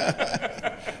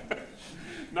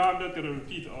 No, I'm not going to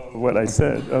repeat all what I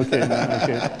said. Okay, no,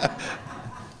 okay.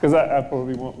 Because I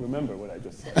probably won't remember what I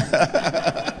just said.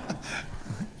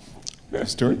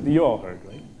 Stuart? You all heard,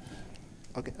 right?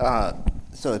 Okay.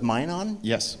 So is mine on?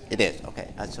 Yes. It is.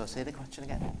 Okay. So say the question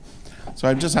again. So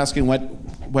I'm just asking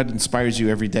what inspires you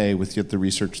every day with the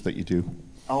research that you do?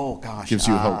 Oh gosh. Gives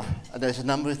you hope. There's a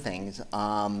number of things.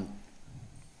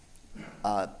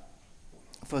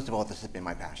 First of all, this has been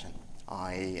my passion.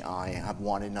 I have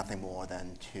wanted nothing more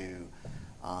than to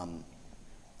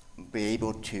be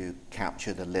able to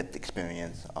capture the lived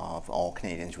experience of all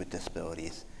Canadians with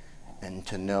disabilities, and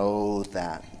to know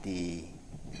that the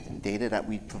data that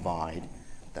we provide,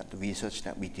 that the research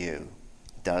that we do,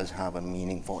 does have a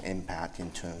meaningful impact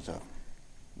in terms of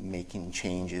making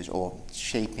changes or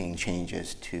shaping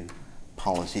changes to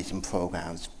policies and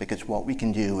programs. Because what we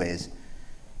can do is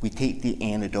we take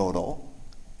the anecdotal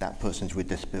that persons with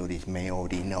disabilities may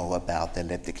already know about their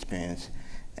lived experience,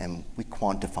 and we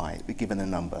quantify it. We give it a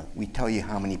number. We tell you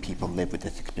how many people live with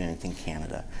this experience in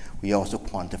Canada. We also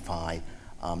quantify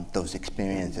those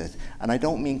experiences. And I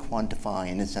don't mean quantify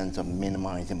in the sense of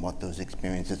minimizing what those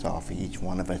experiences are for each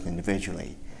one of us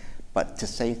individually, but to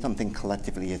say something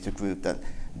collectively as a group that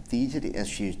these are the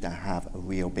issues that have a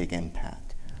real big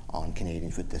impact on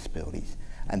Canadians with disabilities.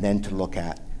 And then to look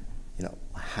at, you know,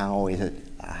 how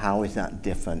is that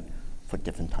different for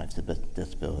different types of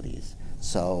disabilities.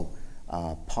 So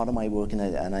part of my work,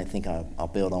 and I think I'll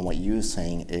build on what you were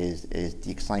saying, is the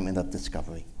excitement of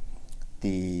discovery.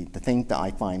 The thing that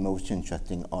I find most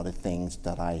interesting are the things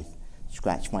that I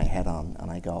scratch my head on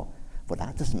and I go, well,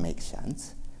 that doesn't make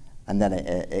sense. And then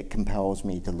it compels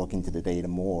me to look into the data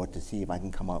more to see if I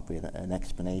can come up with an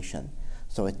explanation.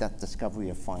 So it's that discovery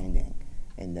of finding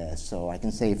in there. So I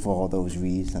can say for all those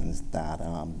reasons that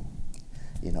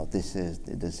you know, this is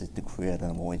the career that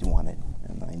I've always wanted,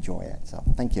 and I enjoy it. So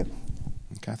thank you.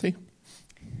 Kathy?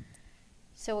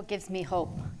 So what gives me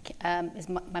hope? Is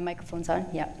my microphone's on?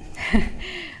 Yeah.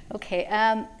 Okay.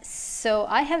 So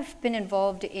I have been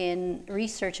involved in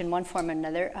research in one form or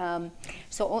another.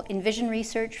 So in vision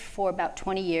research for about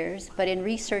 20 years, but in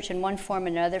research in one form or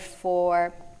another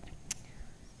for,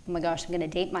 oh my gosh, I'm going to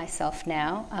date myself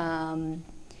now.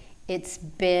 It's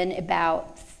been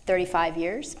about 35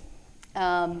 years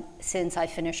since I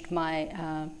finished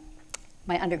my,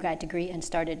 my undergrad degree and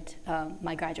started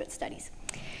my graduate studies.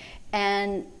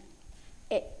 And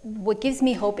what gives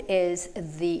me hope is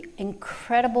the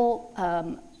incredible,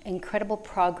 incredible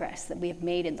progress that we have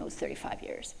made in those 35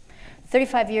 years.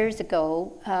 35 years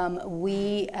ago,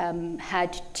 we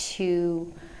had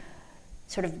to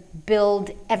sort of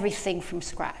build everything from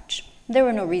scratch. There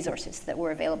were no resources that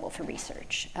were available for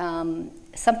research.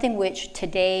 Something which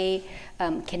today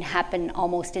can happen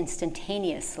almost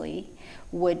instantaneously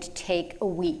would take a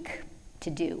week to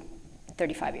do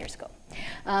 35 years ago.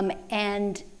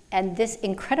 And this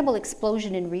incredible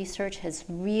explosion in research has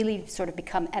really sort of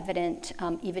become evident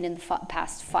even in the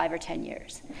past 5 or 10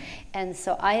 years. And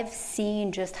so I have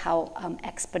seen just how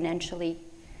exponentially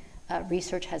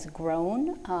research has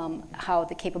grown, how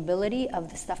the capability of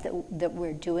the stuff that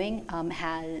we're doing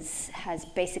has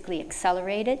basically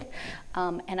accelerated.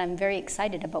 And I'm very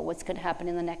excited about what's going to happen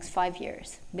in the next 5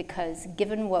 years, because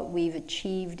given what we've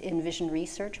achieved in vision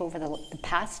research over the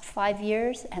past 5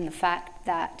 years and the fact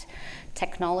that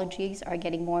technologies are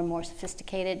getting more and more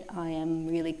sophisticated, I am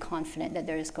really confident that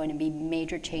there is going to be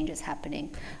major changes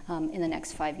happening in the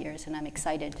next 5 years, and I'm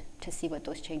excited to see what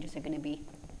those changes are going to be.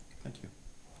 Thank you.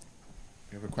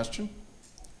 You have a question?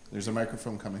 There's a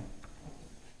microphone coming.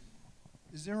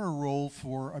 Is there a role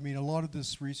for, I mean, a lot of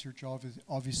this research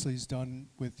obviously is done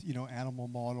with, you know, animal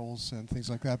models and things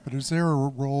like that, but is there a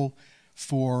role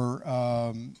for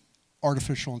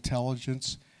artificial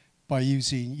intelligence by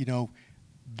using, you know,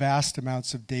 vast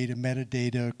amounts of data,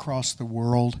 metadata across the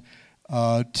world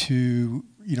to,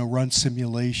 you know, run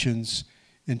simulations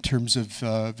in terms of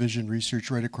vision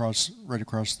research right across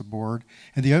the board?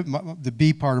 And the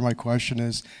B part of my question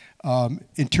is,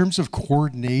 In terms of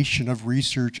coordination of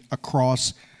research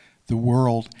across the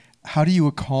world, how do you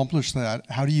accomplish that?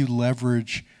 How do you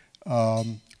leverage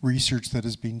research that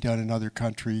is being done in other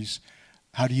countries?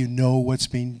 How do you know what's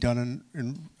being done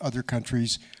in other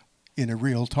countries in a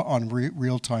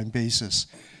real-time basis,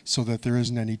 so that there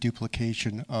isn't any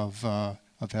duplication of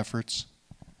efforts?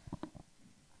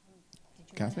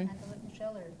 Kathy?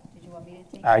 Michel, or did you want me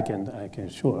to take I can,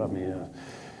 sure. I mean,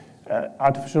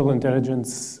 artificial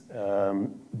intelligence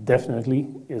definitely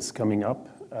is coming up,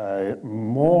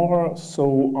 more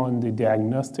so on the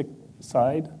diagnostic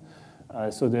side.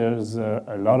 So there's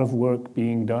a lot of work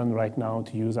being done right now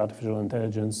to use artificial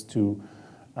intelligence to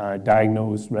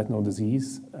diagnose retinal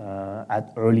disease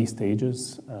at early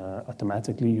stages,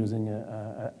 automatically using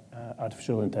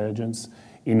artificial intelligence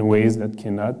in ways that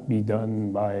cannot be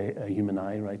done by a human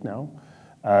eye right now.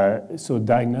 So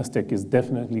diagnostic is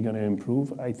definitely going to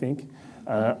improve, I think.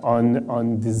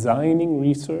 On designing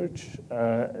research,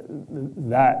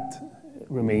 that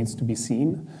remains to be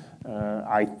seen.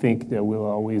 I think there will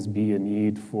always be a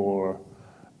need for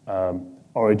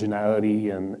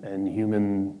originality and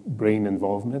human brain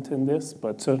involvement in this,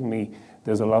 but certainly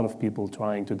there's a lot of people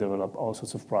trying to develop all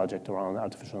sorts of projects around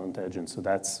artificial intelligence, so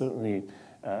that's certainly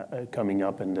coming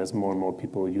up, and there's more and more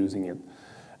people using it.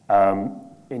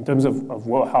 In terms of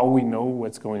how we know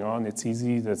what's going on, it's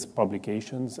easy. There's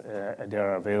publications.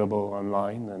 They're available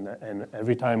online, and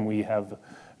every time we have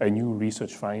a new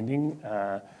research finding,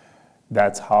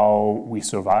 that's how we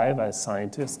survive as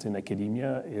scientists in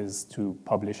academia, is to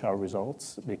publish our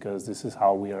results, because this is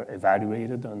how we are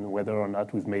evaluated on whether or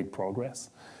not we've made progress.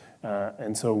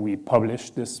 And so we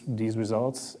publish these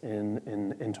results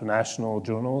in international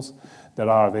journals that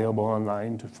are available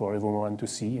online for everyone to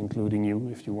see, including you.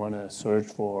 If you want to search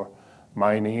for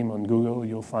my name on Google,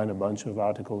 you'll find a bunch of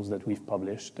articles that we've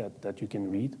published that you can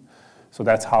read. So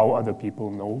that's how other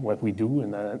people know what we do.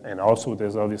 And also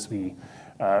there's obviously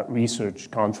research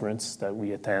conference that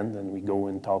we attend, and we go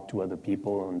and talk to other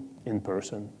people in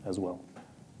person as well.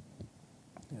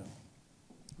 Yeah.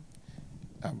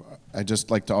 I'd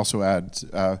just like to also add,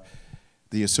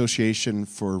 the Association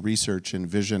for Research in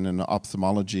Vision and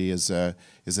Ophthalmology is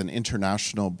an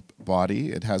international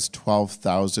body. It has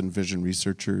 12,000 vision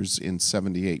researchers in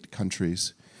 78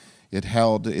 countries. It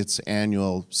held its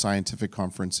annual scientific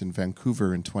conference in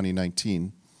Vancouver in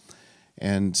 2019,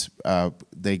 and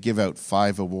they give out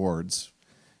 5 awards.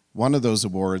 One of those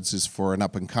awards is for an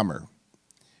up-and-comer,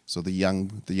 so the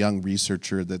young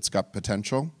researcher that's got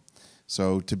potential.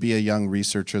 So to be a young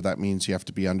researcher, that means you have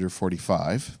to be under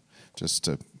 45, just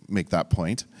to make that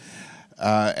point.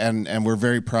 And we're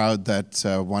very proud that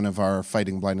one of our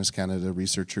Fighting Blindness Canada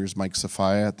researchers, Mike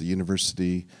Safaya at the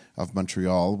University of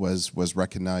Montreal, was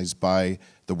recognized by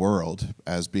the world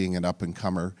as being an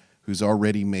up-and-comer who's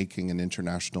already making an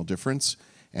international difference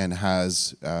and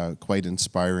has quite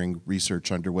inspiring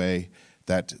research underway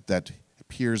that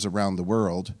peers around the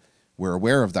world were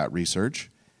aware of that research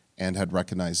and had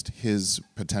recognized his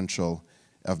potential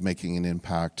of making an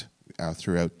impact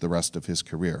throughout the rest of his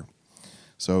career.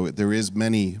 So there is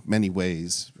many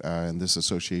ways, and this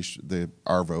association, the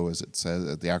ARVO as it says,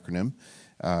 the acronym,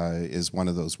 is one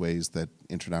of those ways that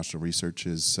international research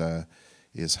is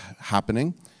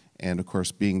happening. And of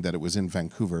course, being that it was in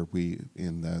Vancouver,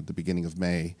 in the beginning of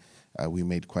May, we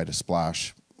made quite a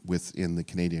splash within the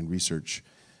Canadian research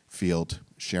field,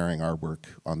 sharing our work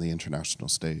on the international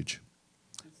stage.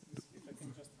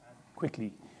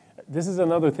 Quickly, this is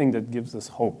another thing that gives us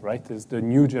hope, right? Is the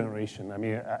new generation. I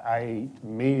mean, I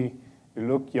may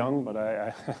look young, but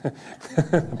I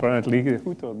apparently,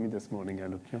 who told me this morning I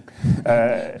look young?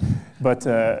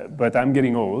 But I'm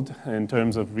getting old in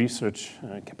terms of research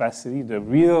capacity. The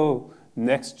real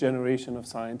next generation of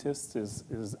scientists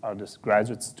are the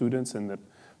graduate students and the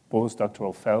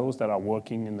postdoctoral fellows that are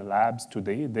working in the labs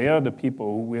today. They are the people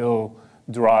who will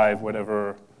drive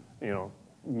whatever,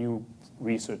 new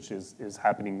research is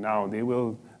happening now. They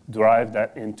will drive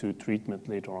that into treatment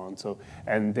later on. So,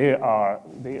 and they are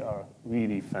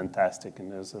really fantastic,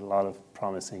 and there's a lot of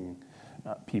promising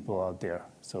people out there.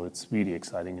 So it's really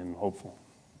exciting and hopeful.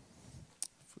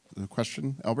 The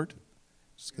question, Albert?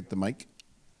 Just get the mic.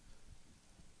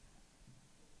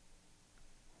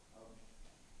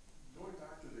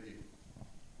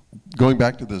 Going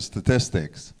back to the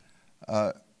statistics,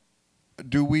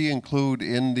 do we include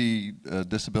in the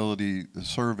disability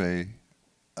survey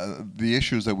the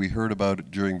issues that we heard about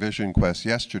during Vision Quest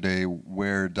yesterday,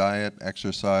 where diet,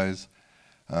 exercise,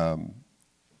 and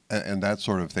that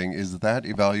sort of thing, is that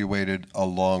evaluated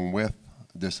along with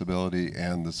disability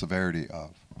and the severity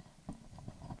of? I'm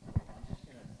just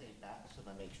going to say that so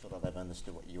that I make sure that I've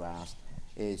understood what you asked.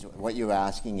 is what you're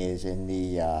asking is in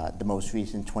the most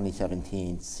recent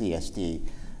 2017 CSD,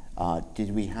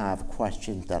 did we have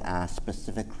questions that asked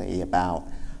specifically about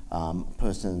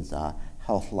person's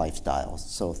health lifestyles?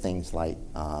 So things like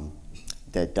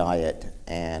their diet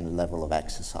and level of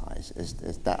exercise.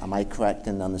 Is that, am I correct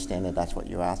in understanding that's what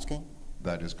you're asking?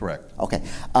 That is correct. Okay.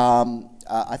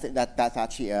 I think that's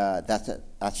actually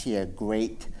a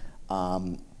great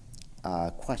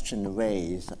question to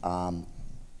raise.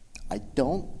 I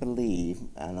don't believe,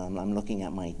 and I'm looking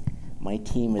at my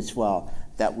team as well,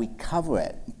 that we cover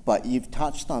it, but you've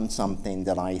touched on something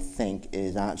that I think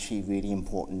is actually really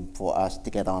important for us to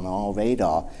get on our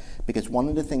radar, because one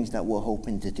of the things that we're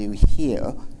hoping to do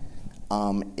here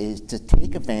is to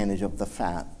take advantage of the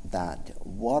fact that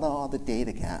what are the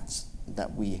data gaps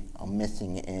that we are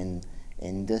missing in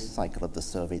this cycle of the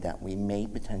survey that we may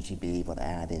potentially be able to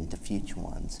add into future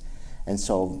ones. And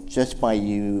so just by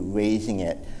you raising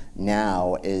it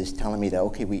now is telling me that,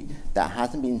 okay, that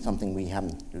hasn't been something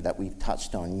that we've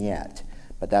touched on yet,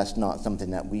 but that's not something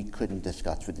that we couldn't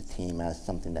discuss with the team as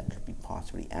something that could be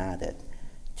possibly added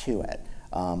to it,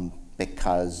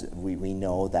 because we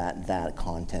know that that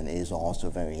content is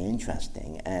also very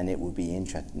interesting, and it would be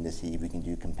interesting to see if we can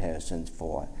do comparisons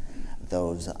for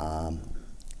those,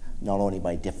 not only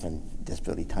by different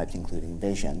disability types, including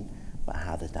vision, but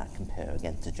how does that compare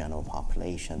against the general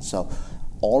population? So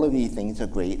all of these things are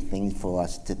great things for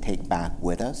us to take back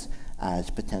with us as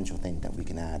potential things that we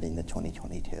can add in the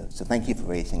 2022. So thank you for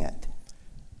raising it.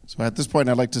 So at this point,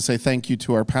 I'd like to say thank you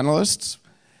to our panelists.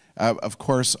 Of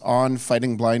course, on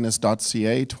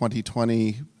fightingblindness.ca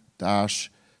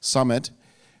 2020-summit,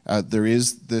 there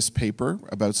is this paper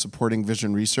about supporting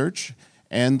vision research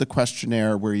and the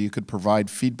questionnaire where you could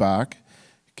provide feedback,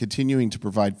 continuing to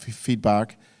provide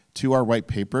feedback to our white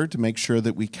paper to make sure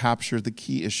that we capture the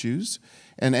key issues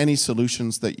and any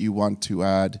solutions that you want to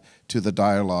add to the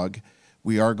dialogue.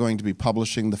 We are going to be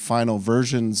publishing the final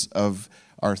versions of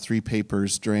our 3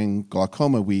 papers during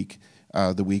Glaucoma Week,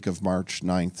 the week of March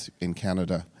 9th in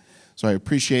Canada. So I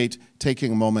appreciate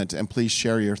taking a moment, and please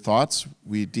share your thoughts.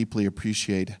 We deeply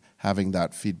appreciate having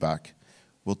that feedback.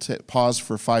 We'll pause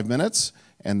for 5 minutes,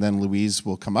 and then Louise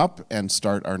will come up and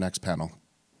start our next panel.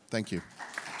 Thank you.